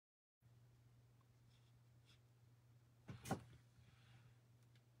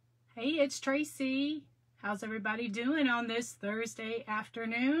Hey, it's Tracy. How's everybody doing on this Thursday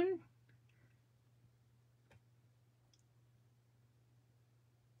afternoon?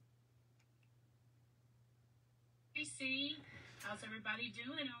 Tracy, how's everybody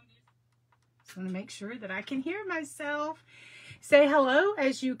doing on this? Just want to make sure that I can hear myself. Say hello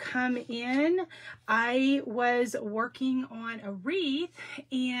as you come in. I was working on a wreath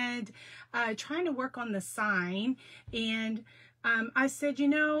and trying to work on the sign, and I said, you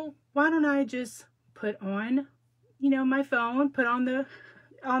know, why don't I just put on, you know, my phone, put on the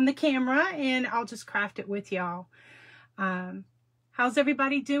camera, and I'll just craft it with y'all. How's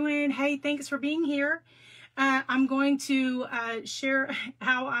everybody doing? Hey, thanks for being here. I'm going to share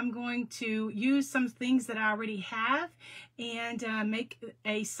how I'm going to use some things that I already have and make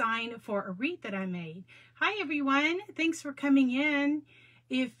a sign for a wreath that I made. Hi everyone, thanks for coming in.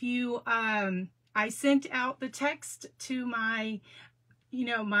 If you, I sent out the text to my,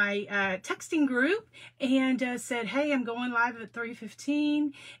 my texting group and said, hey, I'm going live at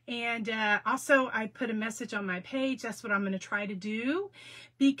 3:15. And also I put a message on my page. That's what I'm going to try to do,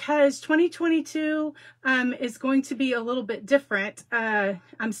 because 2022 is going to be a little bit different.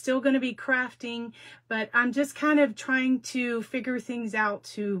 I'm still going to be crafting, but I'm just kind of trying to figure things out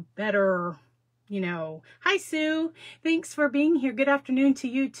to better, hi Sue, thanks for being here. Good afternoon to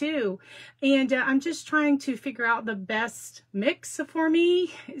you too. And I'm just trying to figure out the best mix for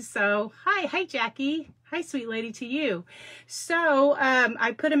me. So hi Jackie, hi sweet lady to you. So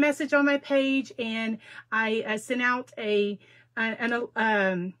I put a message on my page and I sent out a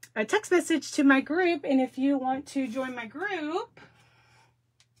text message to my group. And if you want to join my group,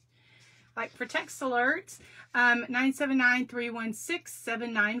 like for text alerts,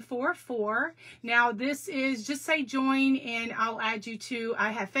 979-316-7944. Now this is, just say join and I'll add you to,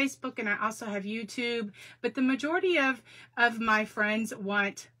 I have Facebook and I also have YouTube, but the majority of my friends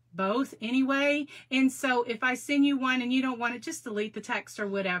want both anyway. And so if I send you one and you don't want it, just delete the text or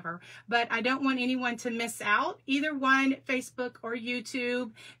whatever. But I don't want anyone to miss out, either one, Facebook or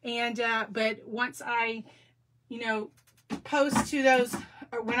YouTube. And, but once I, post to those,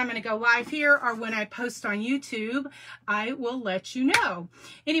 or when I'm going to go live here or when I post on YouTube, I will let you know.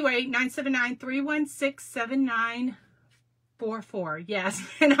 Anyway, 979-316-7944. Yes,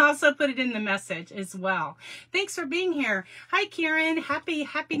 and I also put it in the message as well. Thanks for being here. Hi, Karen. Happy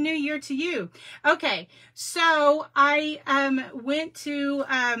New Year to you. Okay, so I went to,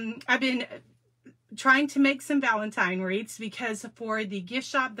 I've been trying to make some Valentine wreaths, because for the gift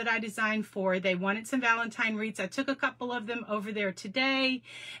shop that I designed for, they wanted some Valentine wreaths. I took a couple of them over there today,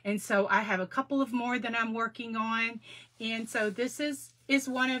 and so I have a couple of more that I'm working on, and so this is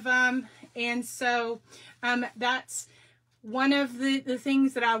one of them. And so that's one of the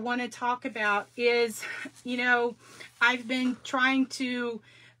things that I want to talk about is, I've been trying to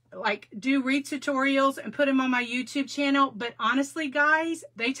do wreath tutorials and put them on my YouTube channel, but honestly guys,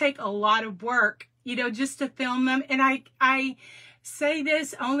 they take a lot of work, just to film them. And I say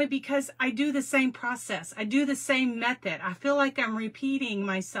this only because I do the same process. I do the same method. I feel like I'm repeating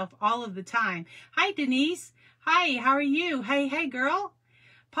myself all of the time. Hi, Denise. Hi, how are you? Hey, girl.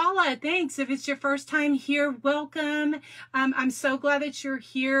 Paula, thanks. If it's your first time here, welcome. I'm so glad that you're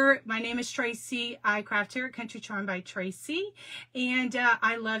here. My name is Tracy. I craft here at Country Charm by Tracy. And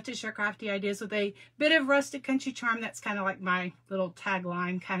I love to share crafty ideas with a bit of rustic country charm. That's kind of like my little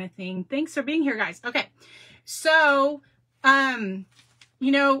tagline kind of thing. Thanks for being here, guys. Okay. So, I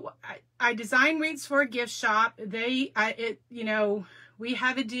design wreaths for a gift shop. We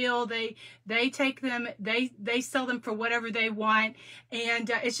have a deal. They take them, they sell them for whatever they want. And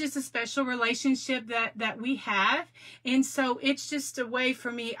it's just a special relationship that we have. And so it's just a way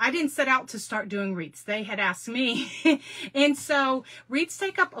for me. I didn't set out to start doing wreaths. They had asked me. And so wreaths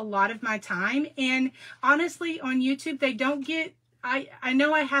take up a lot of my time. And honestly, on YouTube, they don't get, I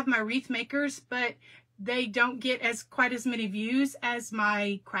know I have my wreath makers, but they don't get quite as many views as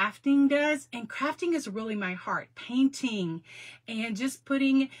my crafting does. And crafting is really my heart. Painting and just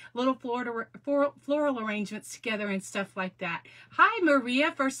putting little floral arrangements together and stuff like that. Hi,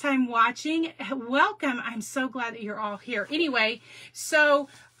 Maria. First time watching. Welcome. I'm so glad that you're all here. Anyway, so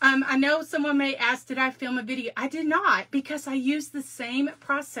I know someone may ask, did I film a video? I did not, because I use the same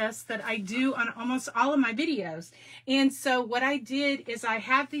process that I do on almost all of my videos. And so what I did is I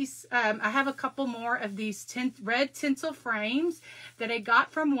have these, I have a couple more of these red tinsel frames that I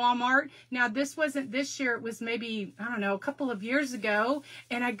got from Walmart. Now this wasn't this year, it was maybe, I don't know, a couple of years ago,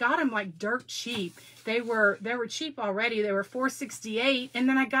 and I got them like dirt cheap. They were cheap already. They were $4.68, and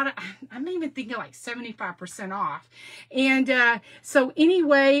then I got it, I'm even thinking like 75% off. And so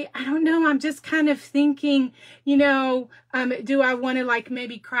anyway, I don't know, I'm just kind of thinking, you know, do I want to like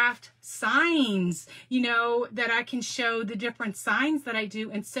maybe craft signs, you know, that I can show the different signs that I do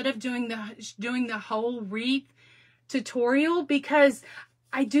instead of doing the whole wreath tutorial, because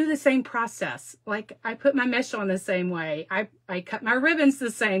I do the same process. Like I put my mesh on the same way. I cut my ribbons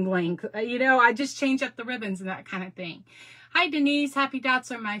the same length. You know, I just change up the ribbons and that kind of thing. Hi, Denise. Happy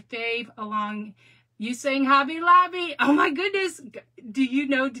dots are my fave. Along, you saying Hobby Lobby? Oh my goodness. Do you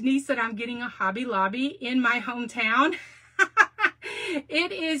know, Denise, that I'm getting a Hobby Lobby in my hometown?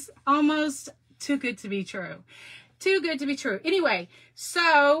 It is almost too good to be true. Too good to be true. Anyway,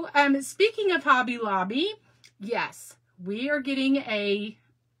 so speaking of Hobby Lobby, yes, we are getting a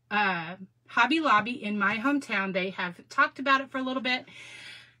Hobby Lobby in my hometown. They have talked about it for a little bit,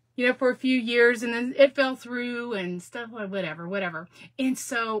 you know, for a few years, and then it fell through and stuff, whatever. And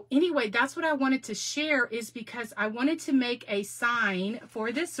so anyway, that's what I wanted to share, is because I wanted to make a sign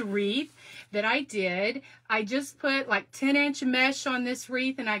for this wreath that I did. I just put like 10-inch mesh on this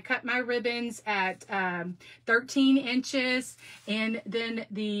wreath, and I cut my ribbons at 13 inches. And then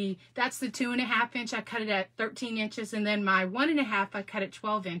that's the 2.5 inch. I cut it at 13 inches. And then my 1.5, I cut at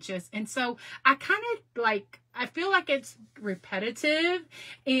 12 inches. And so I kind of like, I feel like it's repetitive.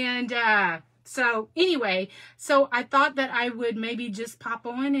 And so anyway, so I thought that I would maybe just pop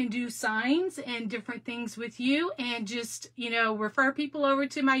on and do signs and different things with you, and just, you know, refer people over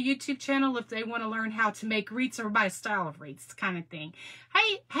to my YouTube channel if they want to learn how to make wreaths or my style of wreaths kind of thing.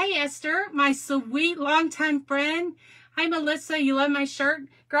 Hey Esther, my sweet longtime friend. Hi Melissa, you love my shirt?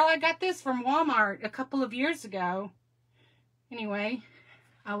 Girl, I got this from Walmart a couple of years ago. Anyway,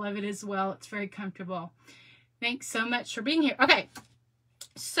 I love it as well. It's very comfortable. Thanks so much for being here. Okay,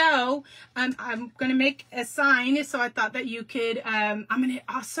 so I'm going to make a sign. So I thought that you could, I'm going to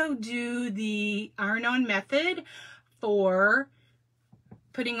also do the iron-on method for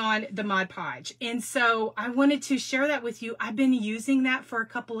putting on the Mod Podge. And so I wanted to share that with you. I've been using that for a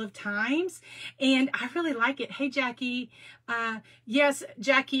couple of times, and I really like it. Hey, Jackie. Yes,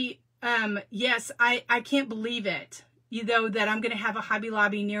 Jackie. Yes, I can't believe it, you know, that I'm going to have a Hobby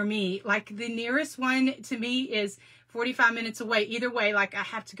Lobby near me. Like the nearest one to me is 45 minutes away. Either way, like I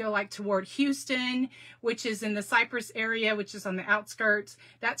have to go like toward Houston, which is in the Cypress area, which is on the outskirts.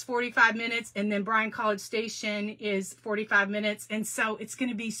 That's 45 minutes. And then Bryan College Station is 45 minutes. And so it's going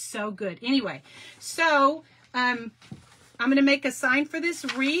to be so good. Anyway, so I'm going to make a sign for this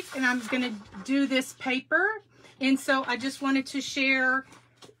wreath, and I'm going to do this paper. And so I just wanted to share.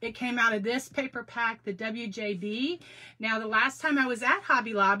 It came out of this paper pack, the WJB. Now, the last time I was at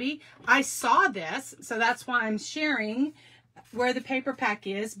Hobby Lobby, I saw this. So that's why I'm sharing where the paper pack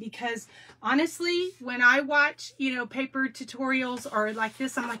is. Because honestly, when I watch, you know, paper tutorials or like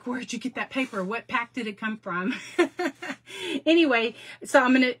this, I'm like, where'd you get that paper? What pack did it come from? Anyway, so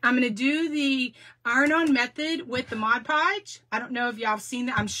I'm gonna do the iron-on method with the Mod Podge. I don't know if y'all have seen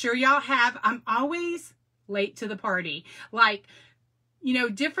that. I'm sure y'all have. I'm always late to the party. Like, you know,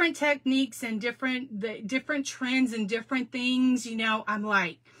 different techniques and different trends and different things, you know, I'm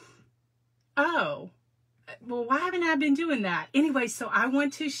like, oh, well, why haven't I been doing that? Anyway, so I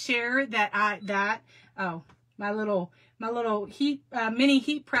want to share that my little heat, mini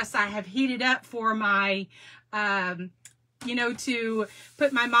heat press I have heated up for my, you know, to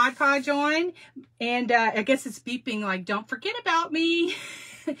put my Mod Podge on. And I guess it's beeping like, don't forget about me.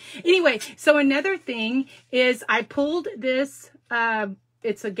 Anyway, so another thing is I pulled this,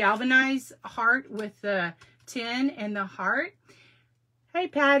 it's a galvanized heart with the tin and the heart. Hey,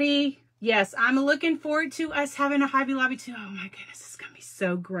 Patty. Yes, I'm looking forward to us having a Hobby Lobby too. Oh my goodness, it's going to be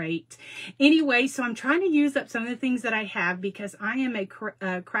so great. Anyway, so I'm trying to use up some of the things that I have because I am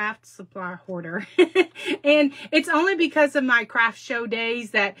a craft supply hoarder. And it's only because of my craft show days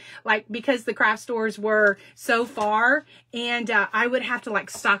that, like, because the craft stores were so far, and I would have to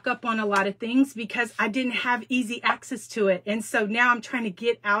like stock up on a lot of things because I didn't have easy access to it. And so now I'm trying to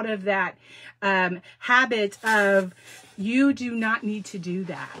get out of that habit of, you do not need to do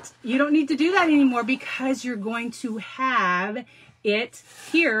that. You don't need to do that anymore because you're going to have it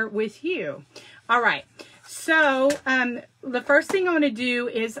here with you. All right. So the first thing I want to do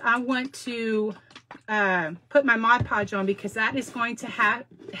is I want to put my Mod Podge on because that is going to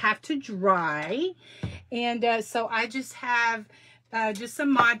have to dry. And so I just have just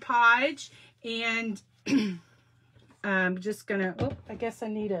some Mod Podge, and I'm just going to, oh, I guess I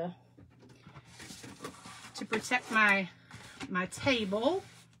need to protect my table.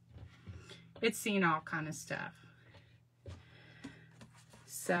 It's seen all kind of stuff.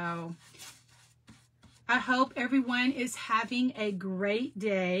 So I hope everyone is having a great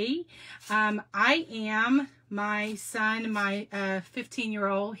day. I am my son, my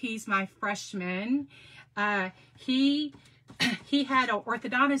 15-year-old, he's my freshman. He had an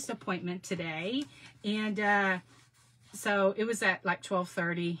orthodontist appointment today, and so it was at like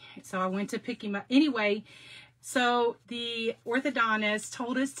 12:30. So I went to pick him up. Anyway, so the orthodontist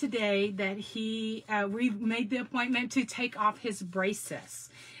told us today that we made the appointment to take off his braces,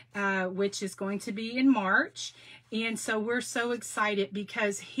 which is going to be in March. And so we're so excited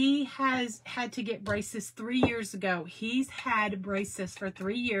because he has had to get braces 3 years ago. He's had braces for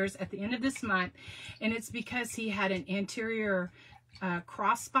 3 years at the end of this month. And it's because he had an anterior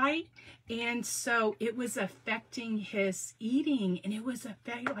crossbite. And so it was affecting his eating, and it was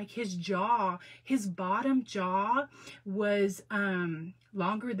affecting like his jaw. His bottom jaw was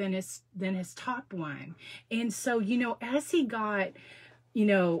longer than his top one. And so, you know, as he got, you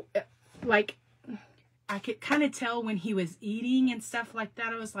know, like, I could kind of tell when he was eating and stuff like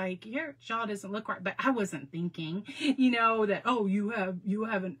that. I was like, your jaw doesn't look right. But I wasn't thinking, you know, that, oh, you have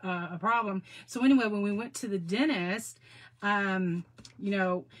a problem. So anyway, when we went to the dentist, you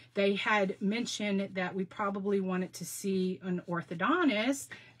know, they had mentioned that we probably wanted to see an orthodontist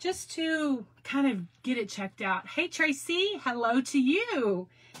just to kind of get it checked out. Hey, Tracy, hello to you,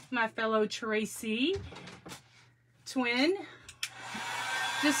 my fellow Tracy twin.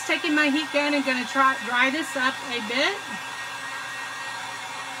 Just taking my heat gun and going to dry this up a bit.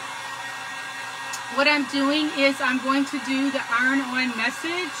 What I'm doing is I'm going to do the iron-on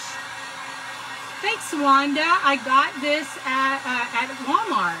message. Thanks, Wanda. I got this at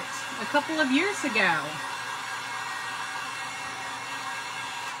Walmart a couple of years ago.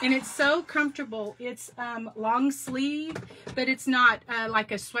 And it's so comfortable. It's long sleeve, but it's not like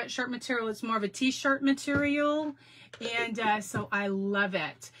a sweatshirt material. It's more of a t-shirt material. And so I love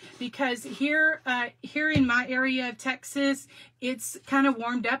it because here in my area of Texas, it's kind of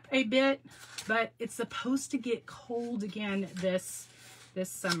warmed up a bit, but it's supposed to get cold again this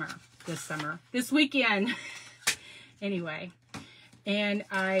weekend. Anyway, and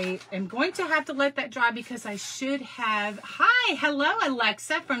I am going to have to let that dry because I should have. Hi, hello,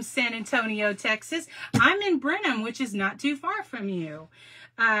 Alexa from San Antonio, Texas. I'm in Brenham, which is not too far from you.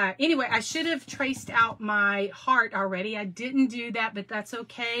 Anyway, I should have traced out my heart already. I didn't do that, but that's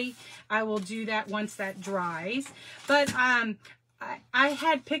okay. I will do that once that dries. But I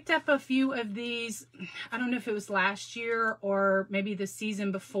had picked up a few of these. I don't know if it was last year or maybe the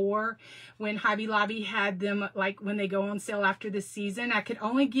season before when Hobby Lobby had them, like when they go on sale after the season. I could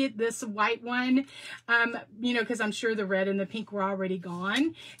only get this white one, you know, because I'm sure the red and the pink were already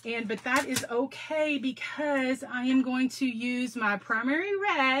gone. But that is okay because I am going to use my primary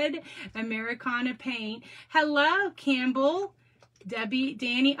red Americana paint. Hello, Campbell. Debbie,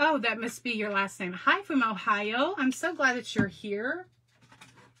 Danny, oh, that must be your last name. Hi from Ohio. I'm so glad that you're here.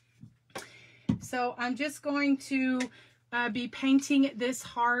 So I'm just going to be painting this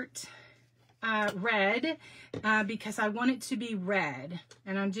heart red because I want it to be red.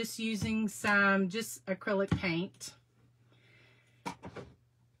 And I'm just using some acrylic paint.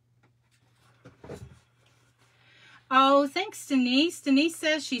 Oh, thanks, Denise. Denise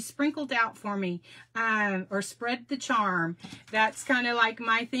says she sprinkled out for me, or spread the charm. That's kind of like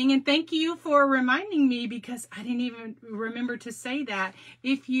my thing. And thank you for reminding me because I didn't even remember to say that.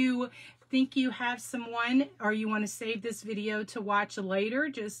 If you think you have someone or you want to save this video to watch later,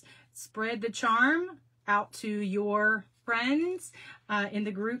 just spread the charm out to your friends in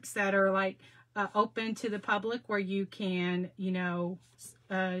the groups that are like open to the public where you can, you know,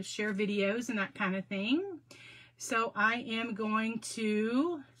 share videos and that kind of thing. So I am going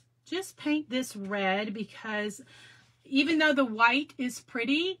to just paint this red because even though the white is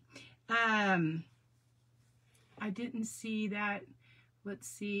pretty, I didn't see that. Let's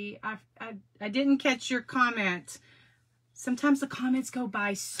see. I didn't catch your comment. Sometimes the comments go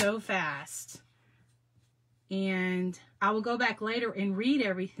by so fast. And I will go back later and read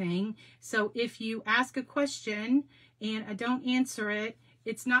everything. So if you ask a question and I don't answer it,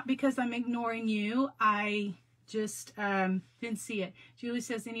 it's not because I'm ignoring you. I just didn't see it. Julie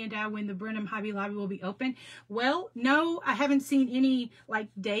says, any idea when the Brenham Hobby Lobby will be open? Well, no, I haven't seen any like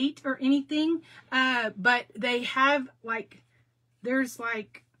date or anything, but they have like, there's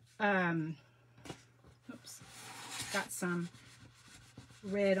like, oops, got some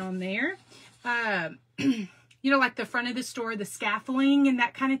red on there. you know, like the front of the store, the scaffolding and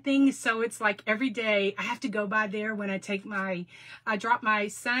that kind of thing. So it's like every day I have to go by there when I drop my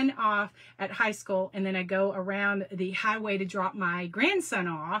son off at high school, and then I go around the highway to drop my grandson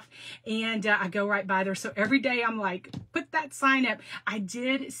off, and I go right by there. So every day I'm like, put that sign up. I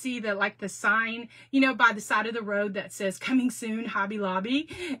did see the sign, you know, by the side of the road that says coming soon, Hobby Lobby.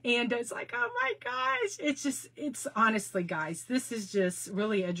 And it's like, oh my gosh, it's honestly, guys, this is just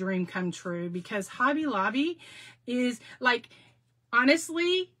really a dream come true, because Hobby Lobby is like,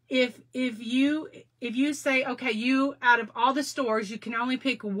 honestly, if you say, okay, you, out of all the stores, you can only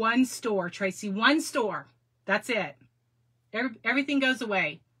pick one store, Tracy, one store, that's it. Everything goes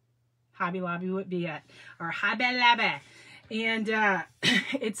away. Hobby Lobby would be it, or Hobby Lobby. And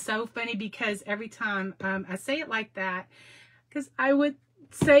it's so funny because every time I say it like that, because I would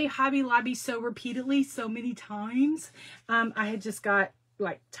say Hobby Lobby so repeatedly, so many times, I had just got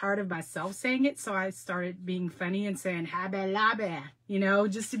like tired of myself saying it, so I started being funny and saying Hobby Lobby, you know,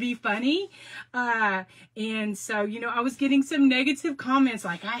 just to be funny. And so, you know, I was getting some negative comments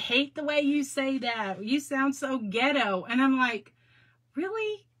like, I hate the way you say that, you sound so ghetto. And I'm like,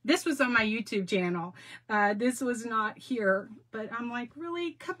 really? This was on my YouTube channel. This was not here, but I'm like,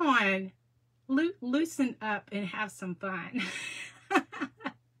 really? Come on, loosen up and have some fun.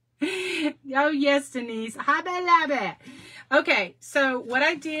 Oh yes, Denise. Hobby Lobby. Okay, so what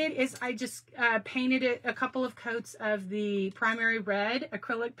I did is I just painted it a couple of coats of the primary red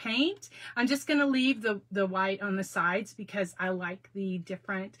acrylic paint. I'm just going to leave the white on the sides because I like the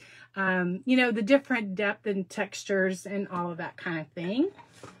different, you know, the different depth and textures and all of that kind of thing.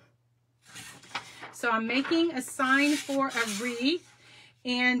 So I'm making a sign for a wreath,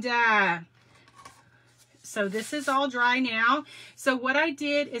 and so this is all dry now. So what I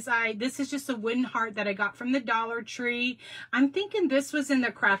did is this is just a wooden heart that I got from the Dollar Tree. I'm thinking this was in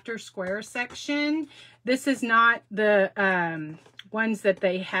the Crafter Square section. This is not the ones that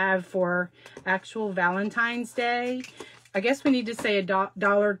they have for actual Valentine's Day. I guess we need to say a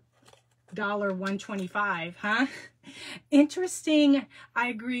dollar $1.25, huh? Interesting. I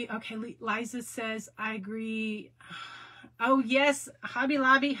agree. Okay, Liza says, I agree. Oh, yes. Hobby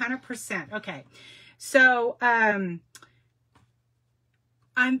Lobby, 100%. Okay. So,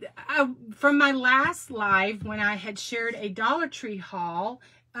 from my last live, when I had shared a Dollar Tree haul,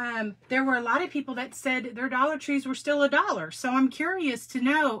 there were a lot of people that said their Dollar Trees were still $1. So I'm curious to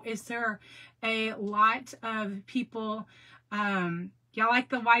know, is there a lot of people, y'all like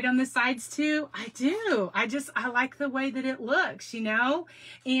the white on the sides too? I do. I like the way that it looks, you know?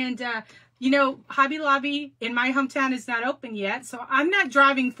 And, you know, Hobby Lobby in my hometown is not open yet, so I'm not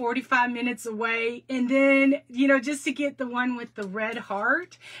driving 45 minutes away and then, you know, just to get the one with the red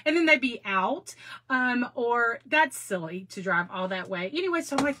heart, and then they'd be out, or that's silly to drive all that way. Anyway,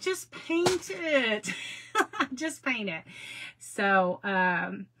 so I'm like, just paint it. Just paint it. So,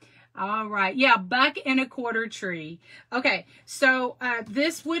 all right. Yeah, $1.25 tree. Okay, so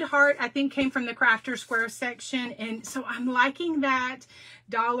this wood heart, I think, came from the Crafter Square section, and so I'm liking that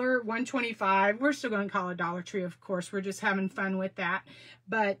 $1.25. We're still going to call it Dollar Tree, of course. We're just having fun with that.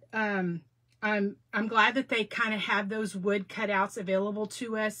 But I'm glad that they kind of have those wood cutouts available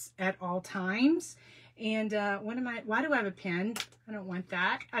to us at all times. And why do I have a pen? I don't want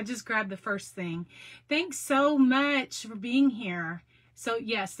that. I just grabbed the first thing. Thanks so much for being here. So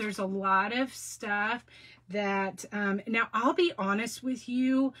yes, there's a lot of stuff that, now I'll be honest with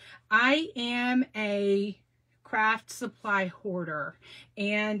you, I am a craft supply hoarder,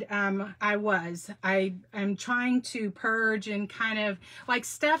 and I'm trying to purge and kind of like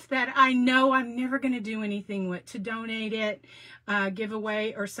stuff that I know I'm never going to do anything with, to donate it, give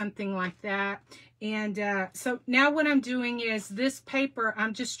away or something like that. And so now what I'm doing is this paper,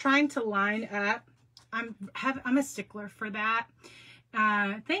 I'm just trying to line up. I'm a stickler for that.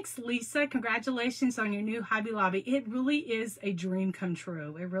 Thanks, Lisa. Congratulations on your new Hobby Lobby. It really is a dream come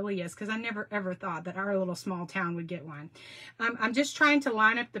true. It really is, because I never ever thought that our little small town would get one. I'm just trying to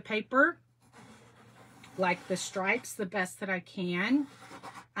line up the paper, like the stripes, the best that I can.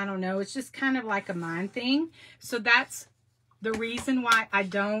 I don't know. It's just kind of like a mind thing. So that's the reason why I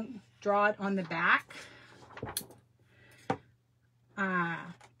don't draw it on the back.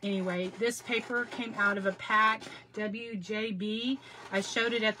 Anyway, this paper came out of a pack, WJB. I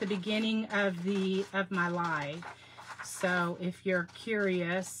showed it at the beginning of my live. So if you're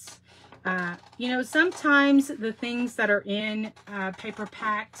curious, you know, sometimes the things that are in paper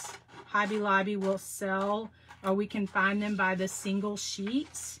packs, Hobby Lobby will sell, or we can find them by the single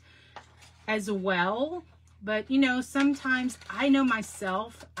sheets as well. But, you know, sometimes I know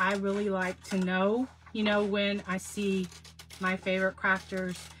myself, I really like to know, you know, when I see my favorite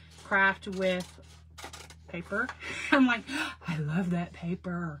crafters craft with paper. I'm like, I love that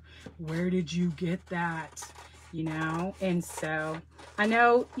paper. Where did you get that? You know, and so I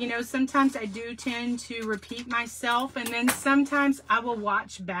know, you know, sometimes I do tend to repeat myself, and then sometimes I will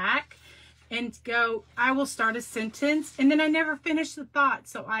watch back and go, I will start a sentence and then I never finish the thought.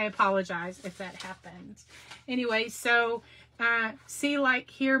 So I apologize if that happens. Anyway, so see, like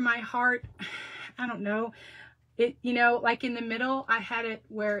here, my heart, I don't know, it, you know, like in the middle, I had it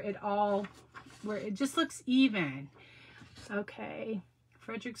where it just looks even. Okay.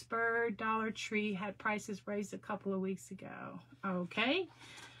 Fredericksburg Dollar Tree had prices raised a couple of weeks ago. Okay.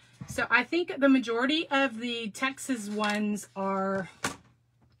 So I think the majority of the Texas ones are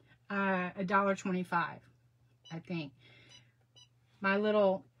 $1.25, I think. My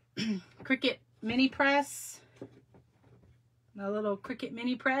little Cricut mini press,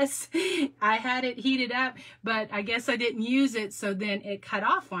 I had it heated up, but I guess I didn't use it, so then it cut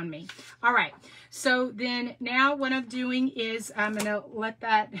off on me. All right, so then now what I'm doing is I'm gonna let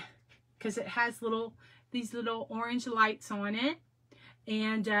that, because it has these little orange lights on it,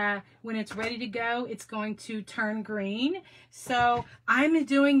 and when it's ready to go, it's going to turn green. So I'm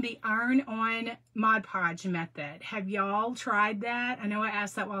doing the iron-on Mod Podge method. Have y'all tried that? I know I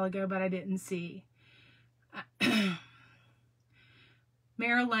asked that a while ago, but I didn't see.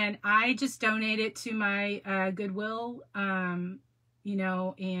 Marilyn, I just donated to my Goodwill, you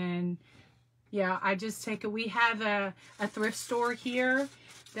know, and yeah, I just take we have a thrift store here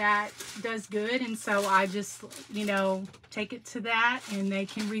that does good, and so I just, you know, take it to that, and they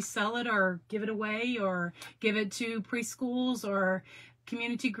can resell it or give it away or give it to preschools or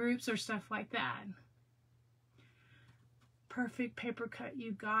community groups or stuff like that. Perfect paper cut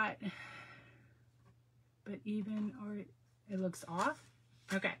you got, but even, or it looks off.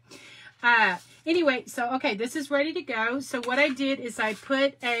 Okay. Anyway, so, okay, this is ready to go. So what I did is I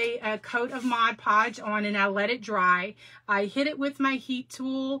put a coat of Mod Podge on, and I let it dry. I hit it with my heat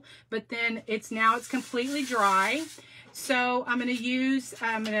tool, but then it's completely dry. So I'm going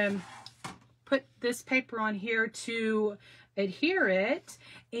to put this paper on here to adhere it.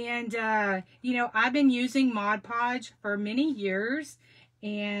 And, you know, I've been using Mod Podge for many years,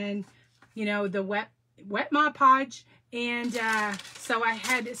 and, you know, the wet Mod Podge. And so I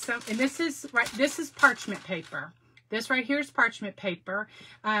had some, and this is parchment paper. This right here is parchment paper.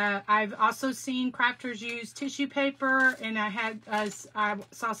 I've also seen crafters use tissue paper, and I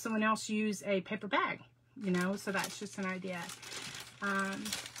saw someone else use a paper bag, you know, so that's just an idea.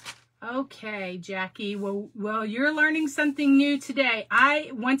 Okay, Jackie. Well, you're learning something new today.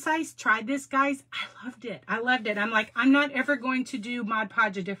 Once I tried this, guys, I loved it. I loved it. I'm like, I'm not ever going to do Mod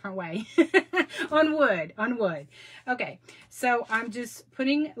Podge a different way. on wood. Okay, so I'm just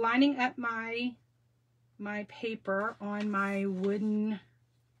lining up my paper on my wooden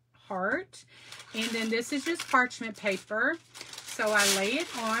heart, and then this is just parchment paper. So I lay it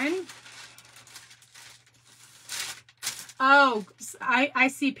on. Oh, I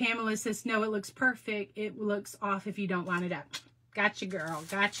see Pamela says, no, it looks perfect. It looks off if you don't line it up. Gotcha, girl.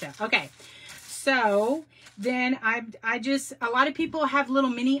 Gotcha. Okay. So then a lot of people have little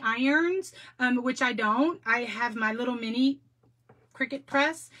mini irons, which I don't. I have my little mini Cricut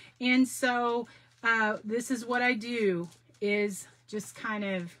press. And so this is what I do, is just kind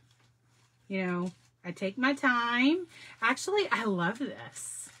of, you know, I take my time. Actually, I love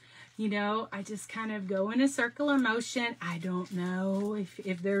this. You know, I just kind of go in a circular motion. I don't know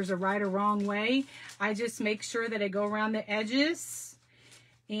if there's a right or wrong way. I just make sure that I go around the edges.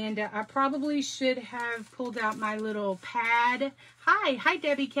 And I probably should have pulled out my little pad. Hi,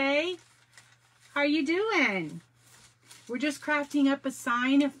 Debbie K. How are you doing? We're just crafting up a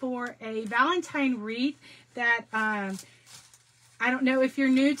sign for a Valentine wreath that I don't know if you're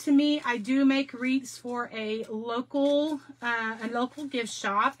new to me. I do make wreaths for a local gift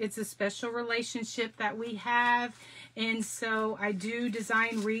shop. It's a special relationship that we have, and so I do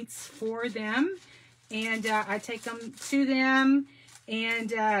design wreaths for them, and I take them to them, and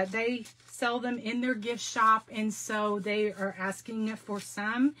they sell them in their gift shop, and so they are asking for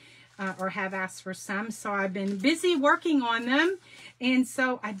some, or have asked for some. So I've been busy working on them, and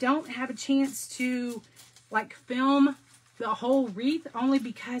so I don't have a chance to like film the whole wreath, only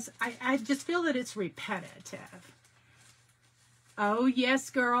because I just feel that it's repetitive. Oh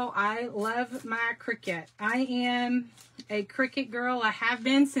yes, girl, I love my Cricut. I am a Cricut girl. I have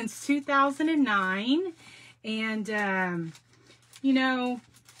been since 2009, and you know,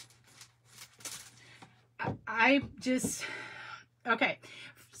 I just, okay,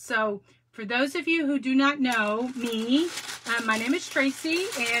 so for those of you who do not know me, my name is Tracy,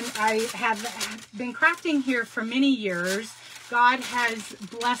 and I have been crafting here for many years. God has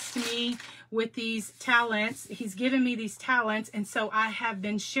blessed me with these talents. He's given me these talents, and so I have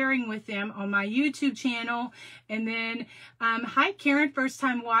been sharing with them on my YouTube channel. And then, hi Karen, first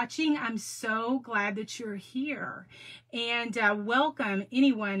time watching. I'm so glad that you're here. And welcome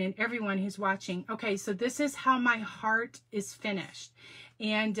anyone and everyone who's watching. Okay, so this is how my heart is finished.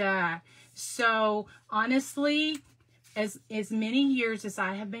 And so honestly, as many years as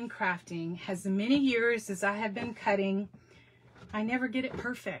I have been crafting, as many years as I have been cutting, I never get it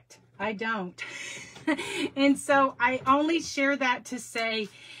perfect. I don't. And so I only share that to say,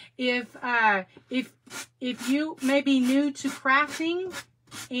 if you may be new to crafting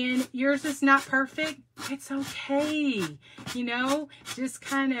and yours is not perfect, it's okay. You know, just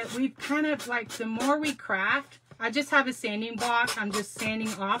we've kind of like, the more we craft, I just have a sanding block. I'm just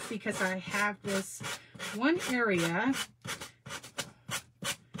sanding off because I have this one area.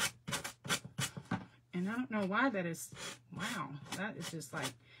 And I don't know why that is. Wow, that is just like,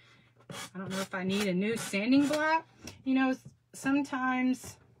 I don't know if I need a new sanding block. You know,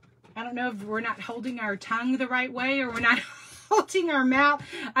 sometimes, I don't know if we're not holding our tongue the right way or we're not holding our mouth.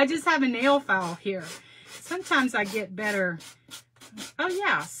 I just have a nail file here. Sometimes I get better. Oh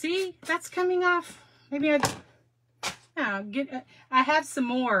yeah, see, that's coming off. Maybe I have some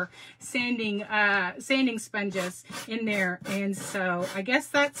more sanding sponges in there, and so I guess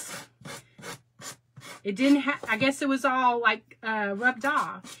that's, it didn't have, I guess it was all like rubbed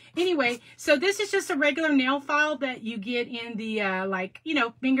off. Anyway, so this is just a regular nail file that you get in the like, you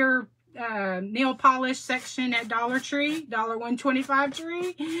know, finger nail polish section at Dollar Tree, $1.25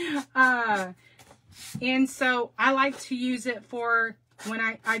 tree. And so I like to use it for when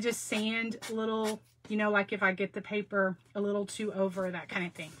I just sand little, you know, like if I get the paper a little too over, that kind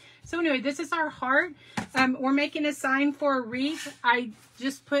of thing. So anyway, this is our heart. We're making a sign for a wreath. I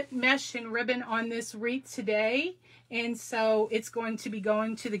just put mesh and ribbon on this wreath today. And so it's going to be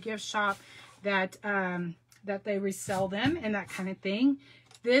going to the gift shop that, that they resell them and that kind of thing.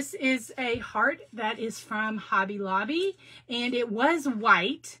 This is a heart that is from Hobby Lobby, and it was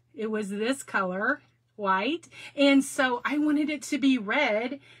white. It was this color, white. And so I wanted it to be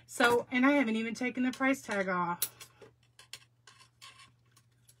red. So, and I haven't even taken the price tag off.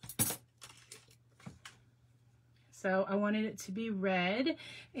 So I wanted it to be red.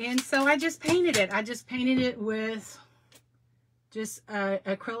 And so I just painted it. I just painted it with just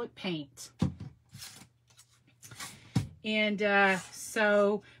acrylic paint. And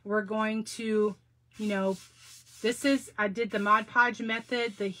so we're going to, you know, this is, I did the Mod Podge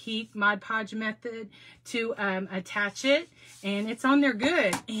method, the heat Mod Podge method to attach it, and it's on there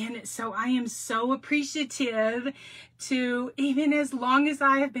good. And so I am so appreciative to, even as long as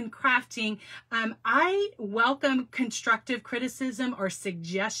I have been crafting, I welcome constructive criticism or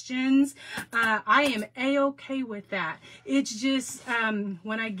suggestions. I am a-okay with that. It's just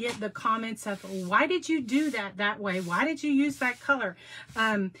when I get the comments of, why did you do that way? Why did you use that color?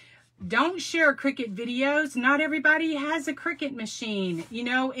 Don't share Cricut videos. Not everybody has a Cricut machine, you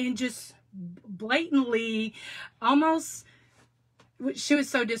know, and just blatantly, almost, she was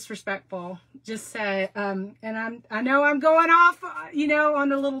so disrespectful. Just said, and I know I'm going off, you know,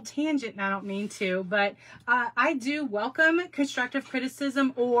 on a little tangent, and I don't mean to, but I do welcome constructive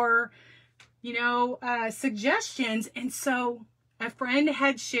criticism or, you know, suggestions. And so a friend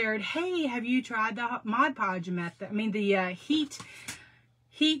had shared, hey, have you tried the Mod Podge method? I mean, the heat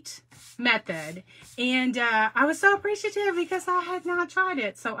method. And I was so appreciative because I had not tried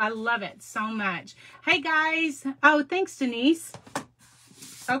it. So I love it so much. Hey guys. Oh, thanks, Denise.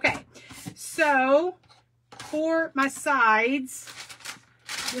 Okay. So for my sides,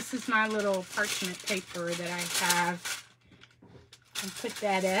 this is my little parchment paper that I have. I'll put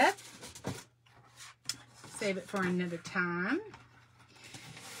that up. Save it for another time.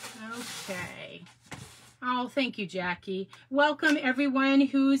 Okay. Oh, thank you, Jackie. Welcome everyone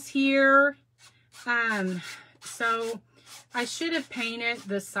who's here. So I should have painted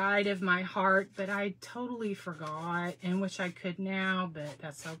the side of my heart, but I totally forgot, and wish I could now, but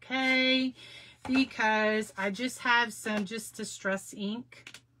that's okay because I just have some just distress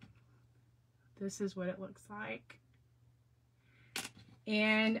ink. This is what it looks like.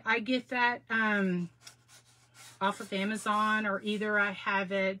 And I get that off of Amazon, or either I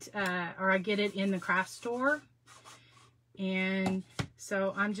have it or I get it in the craft store. And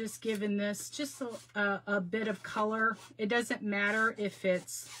so I'm just giving this just a bit of color. It doesn't matter if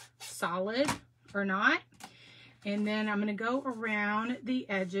it's solid or not. And then I'm going to go around the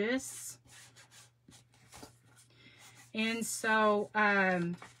edges. And so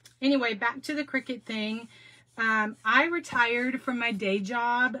anyway, back to the Cricut thing. I retired from my day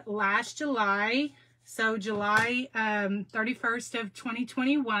job last July. So July 31st of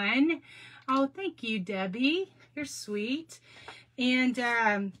 2021. Oh, thank you, Debbie. You're sweet. And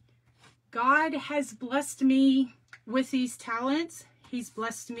God has blessed me with these talents. He's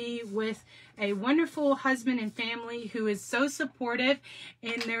blessed me with a wonderful husband and family who is so supportive,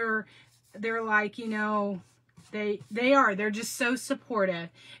 and they're like, you know, they're just so supportive.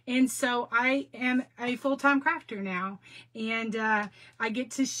 And so I am a full-time crafter now, and I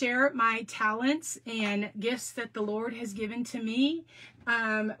get to share my talents and gifts that the Lord has given to me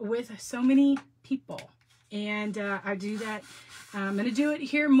with so many people. And I do that. I'm going to do it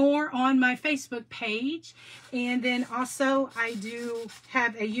here more on my Facebook page. And then also I do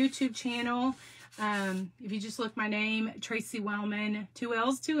have a YouTube channel. If you just look my name, Tracy Wellman, 2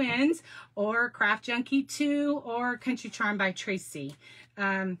 L's, 2 N's, or Craft Junkie 2, or Country Charm by Tracy.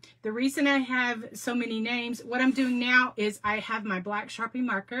 The reason I have so many names, what I'm doing now is I have my black Sharpie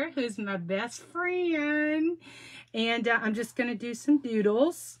marker, who's my best friend. And I'm just going to do some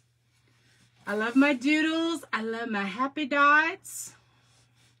doodles. I love my doodles. I love my happy dots.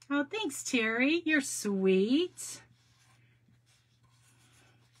 Oh, thanks, Terry. You're sweet.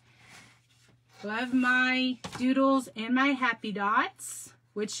 Love my doodles and my happy dots,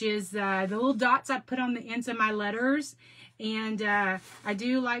 which is the little dots I put on the ends of my letters. And I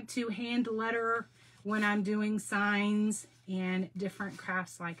do like to hand letter when I'm doing signs and different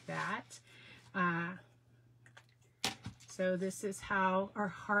crafts like that. So this is how our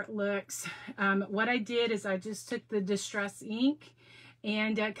heart looks. What I did is I just took the distress ink,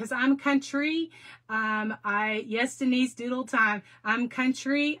 and because I'm country, yes, Denise, doodle time. I'm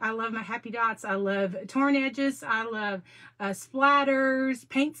country. I love my happy dots. I love torn edges. I love splatters.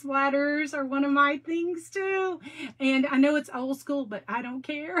 Paint splatters are one of my things too. And I know it's old school, but I don't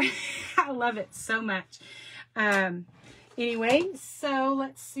care. I love it so much. Anyway, so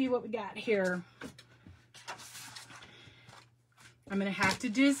let's see what we got here. I'm going to have to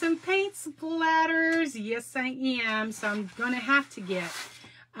do some paint splatters. Yes, I am. So I'm going to have to get,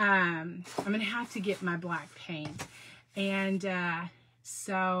 my black paint. And,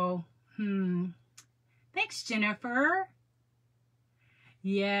 thanks, Jennifer.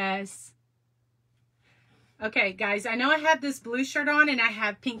 Yes. Okay, guys, I know I have this blue shirt on and I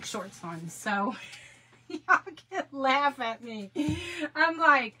have pink shorts on. So y'all can laugh at me. I'm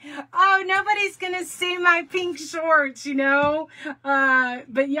like, oh, nobody's gonna see my pink shorts, you know,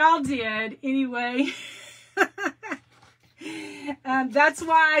 but y'all did anyway. That's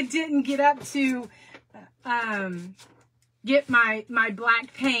why I didn't get up to get my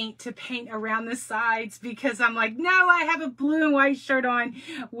black paint to paint around the sides, because I'm like, no, I have a blue and white shirt on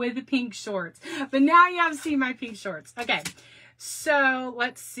with the pink shorts. But now you have seen my pink shorts. Okay, so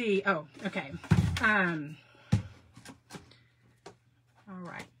let's see. Oh, okay. All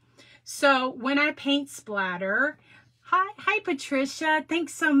right. So when I paint splatter, hi Patricia,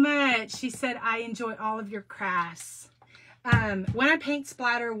 thanks so much. She said, I enjoy all of your crafts. When I paint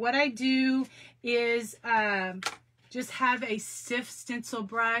splatter, what I do is just have a stiff stencil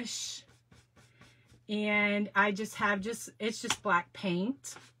brush, and I just have it's just black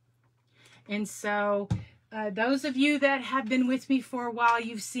paint. And so those of you that have been with me for a while,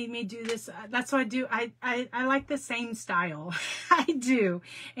 you've seen me do this. That's what I do. I like the same style. I do.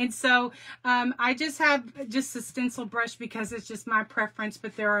 And so I just have just a stencil brush because it's just my preference.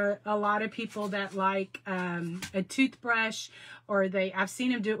 But there are a lot of people that like a toothbrush, or I've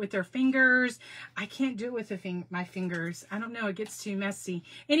seen them do it with their fingers. I can't do it with my fingers. I don't know. It gets too messy.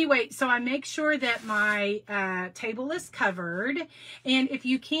 Anyway, so I make sure that my table is covered. And if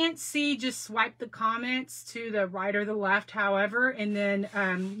you can't see, just swipe the comments to the right or the left, however, and then,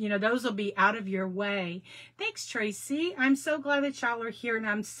 you know, those will be out of your way. Thanks, Tracy. I'm so glad that y'all are here, and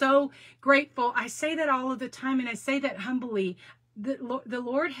I'm so grateful. I say that all of the time, and I say that humbly. The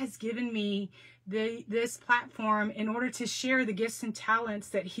Lord has given me this platform in order to share the gifts and talents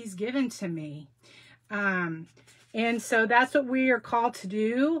that He's given to me. And so that's what we are called to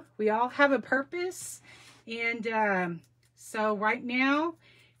do. We all have a purpose. And so right now,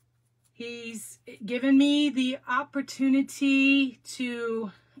 He's given me the opportunity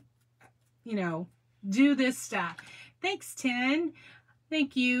to, you know, do this stuff. Thanks, Tin.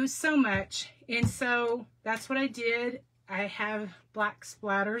 Thank you so much. And so that's what I did. I have black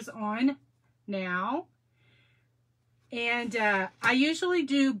splatters on now. And I usually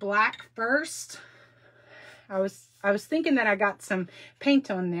do black first. I was thinking that I got some paint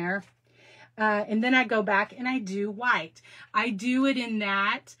on there. And then I go back and I do white. I do it in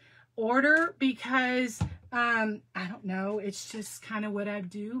that order because I don't know, it's just kind of what I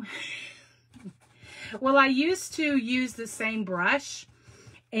do. Well, I used to use the same brush,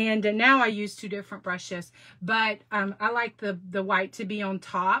 And now I use 2 different brushes, but I like the white to be on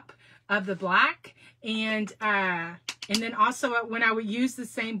top of the black. And then also when I would use the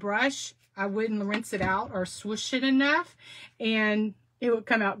same brush, I wouldn't rinse it out or swoosh it enough, and it would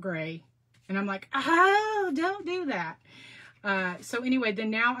come out gray. And I'm like, oh, don't do that. So anyway,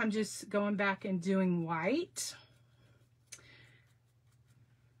 then now I'm just going back and doing white.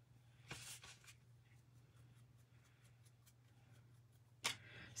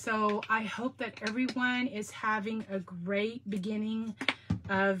 So I hope that everyone is having a great beginning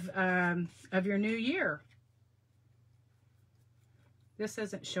of your new year. This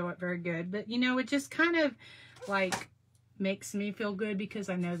doesn't show up very good, but you know, it just kind of like makes me feel good because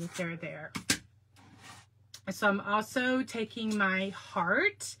I know that they're there. So I'm also taking my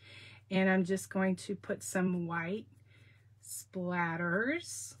heart and I'm just going to put some white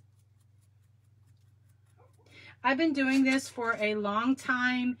splatters. I've been doing this for a long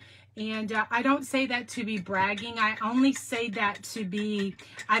time, and I don't say that to be bragging. I only say that to be,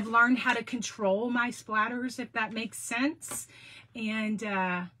 I've learned how to control my splatters, if that makes sense. And,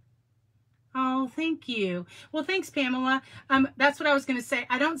 oh, thank you. Well, thanks, Pamela. That's what I was going to say.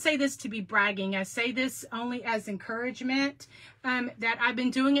 I don't say this to be bragging. I say this only as encouragement, that I've been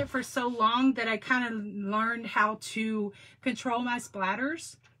doing it for so long that I kind of learned how to control my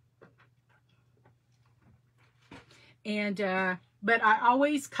splatters. And, but I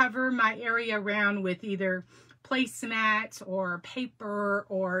always cover my area around with either placemat or paper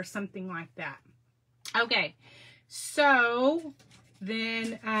or something like that. Okay, so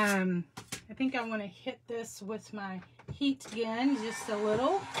then I think I want to hit this with my heat gun just a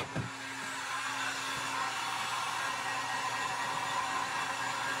little.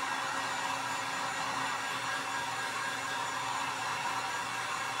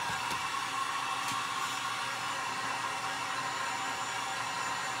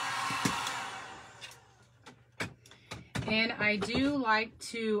 And I do like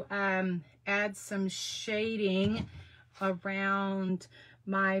to add some shading around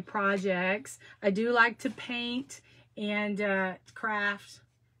my projects. I do like to paint and craft.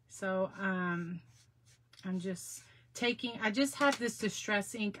 So I'm just taking, I just have this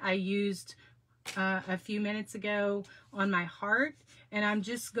distress ink I used a few minutes ago on my heart. And I'm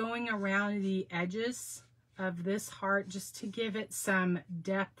just going around the edges of this heart just to give it some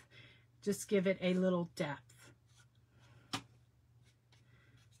depth. Just give it a little depth.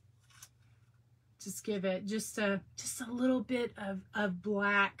 Just give it just a little bit of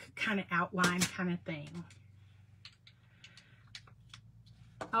black kind of outline kind of thing.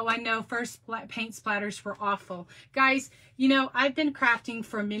 Oh, I know, first paint splatters were awful. Guys, you know, I've been crafting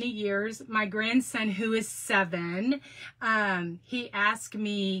for many years. My grandson, who is 7, he asked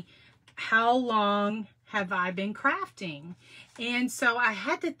me, how long have I been crafting? And so I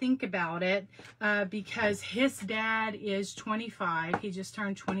had to think about it because his dad is 25. He just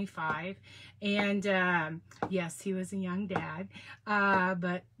turned 25. And yes, he was a young dad,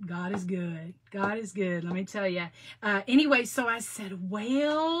 but God is good. God is good, let me tell you. Anyway, so I said,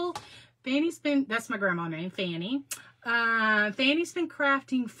 well, Fanny's been, that's my grandma's name, Fanny. Fanny's been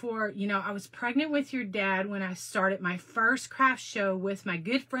crafting for, you know, I was pregnant with your dad when I started my first craft show with my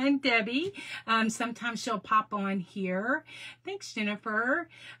good friend Debbie. Sometimes she'll pop on here. Thanks, Jennifer.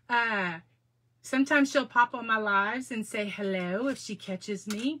 Sometimes she'll pop on my lives and say hello if she catches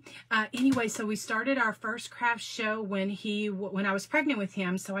me. Anyway, so we started our first craft show when I was pregnant with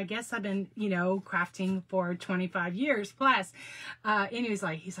him. So I guess I've been, you know, crafting for 25 years plus. And he's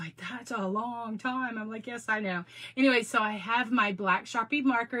like, that's a long time. I'm like, yes, I know. Anyway, so I have my black Sharpie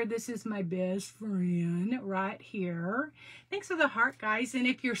marker. This is my best friend right here. Thanks for the heart, guys. And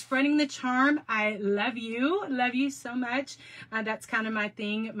if you're spreading the charm, I love you. Love you so much. That's kind of my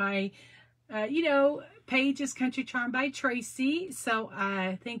thing. My you know, page is Country Charm by Tracy. So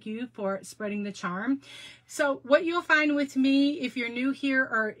thank you for spreading the charm. So what you'll find with me, if you're new here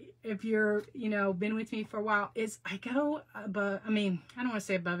or if you're, you know, been with me for a while, is I go above, I mean, I don't want to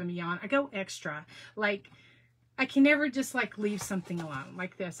say above and beyond. I go extra. Like, I can never just like leave something alone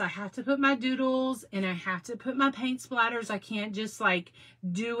like this. I have to put my doodles and I have to put my paint splatters. I can't just like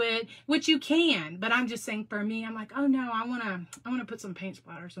do it, which you can, but I'm just saying for me, I'm like, oh no, I want to put some paint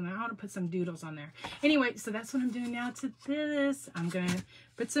splatters on there. I want to put some doodles on there. Anyway, so that's what I'm doing now to this. I'm going to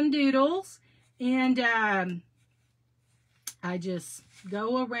put some doodles and I just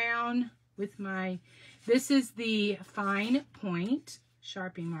go around with my, this is the fine point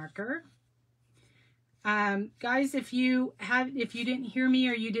Sharpie marker. Guys, if you didn't hear me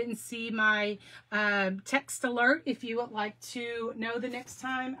or you didn't see my text alert, if you would like to know the next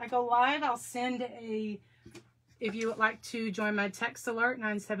time I go live, I'll send a if you would like to join my text alert,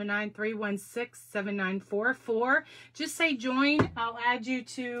 979-316-7944. Just say join. I'll add you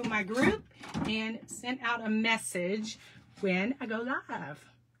to my group and send out a message when I go live.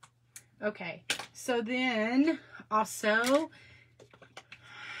 Okay, so then also,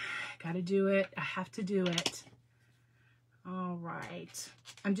 gotta do it. I have to do it. All right.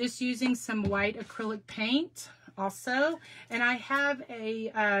 I'm just using some white acrylic paint also, and I have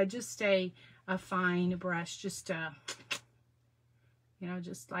a just a fine brush, just a, you know,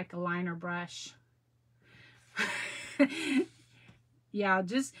 just like a liner brush. Yeah,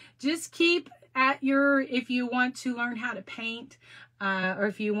 just keep at your, if you want to learn how to paint, or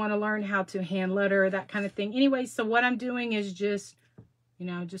if you want to learn how to hand letter, that kind of thing. Anyway, so what I'm doing is just, you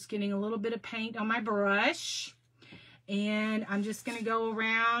know, just getting a little bit of paint on my brush, and I'm just going to go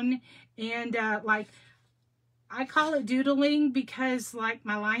around and like, I call it doodling because like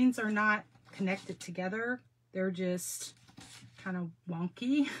my lines are not connected together. They're just kind of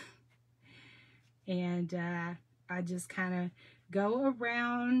wonky. And I just kind of go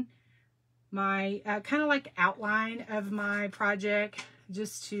around my kind of like outline of my project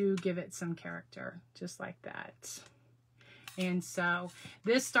just to give it some character, just like that. And so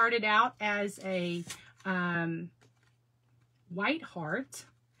this started out as a white heart,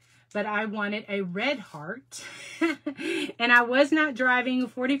 but I wanted a red heart. And I was not driving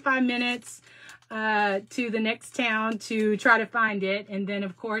 45 minutes to the next town to try to find it. And then,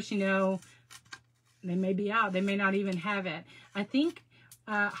 of course, you know, they may be out. They may not even have it. I think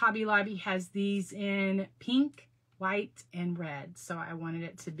Hobby Lobby has these in pink, white, and red. So I wanted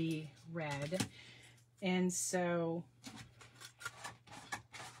it to be red. And so,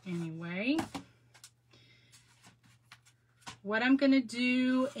 anyway, what I'm going to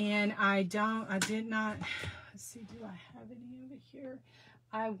do, and I did not, let's see, do I have any over here?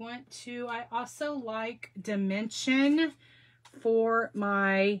 I also like dimension for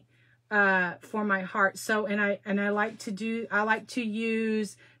my heart. So, I like to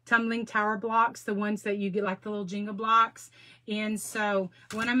use tumbling tower blocks, the ones that you get like the little Jenga blocks. And so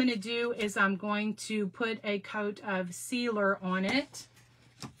what I'm going to do is I'm going to put a coat of sealer on it.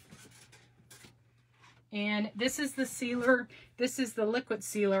 And this is the sealer. This is the liquid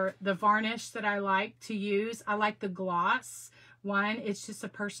sealer, the varnish that I like to use. I like the gloss one. It's just a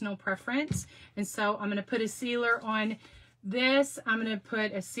personal preference. And so I'm going to put a sealer on this. I'm going to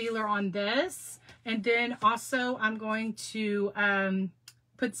put a sealer on this. And then also I'm going to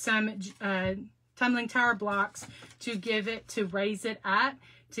put some tumbling tower blocks to raise it up,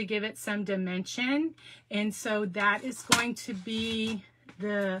 to give it some dimension. And so that is going to be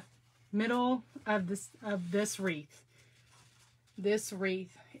the middle of this wreath. This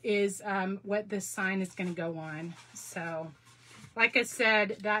wreath is what this sign is going to go on. So like I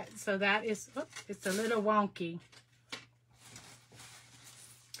said, that is, oops, it's a little wonky.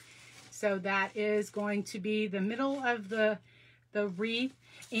 So that is going to be the middle of the wreath.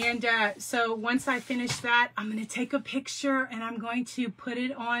 And so once I finish that, I'm going to take a picture and I'm going to put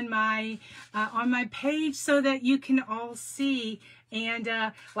it on my page so that you can all see. And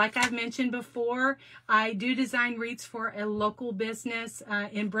like I've mentioned before, I do design wreaths for a local business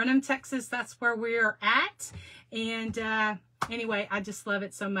in Brenham, Texas. That's where we're at. And anyway, I just love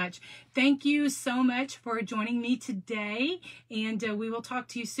it so much. Thank you so much for joining me today. And we will talk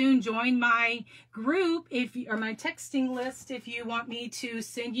to you soon. Join my group or my texting list if you want me to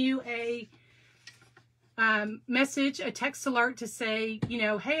send you a message, a text alert to say, you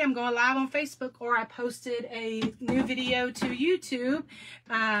know, hey, I'm going live on Facebook, or I posted a new video to YouTube.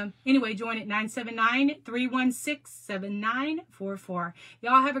 Anyway, join at 979-316-7944.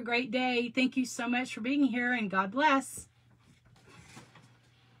 Y'all have a great day. Thank you so much for being here, and God bless.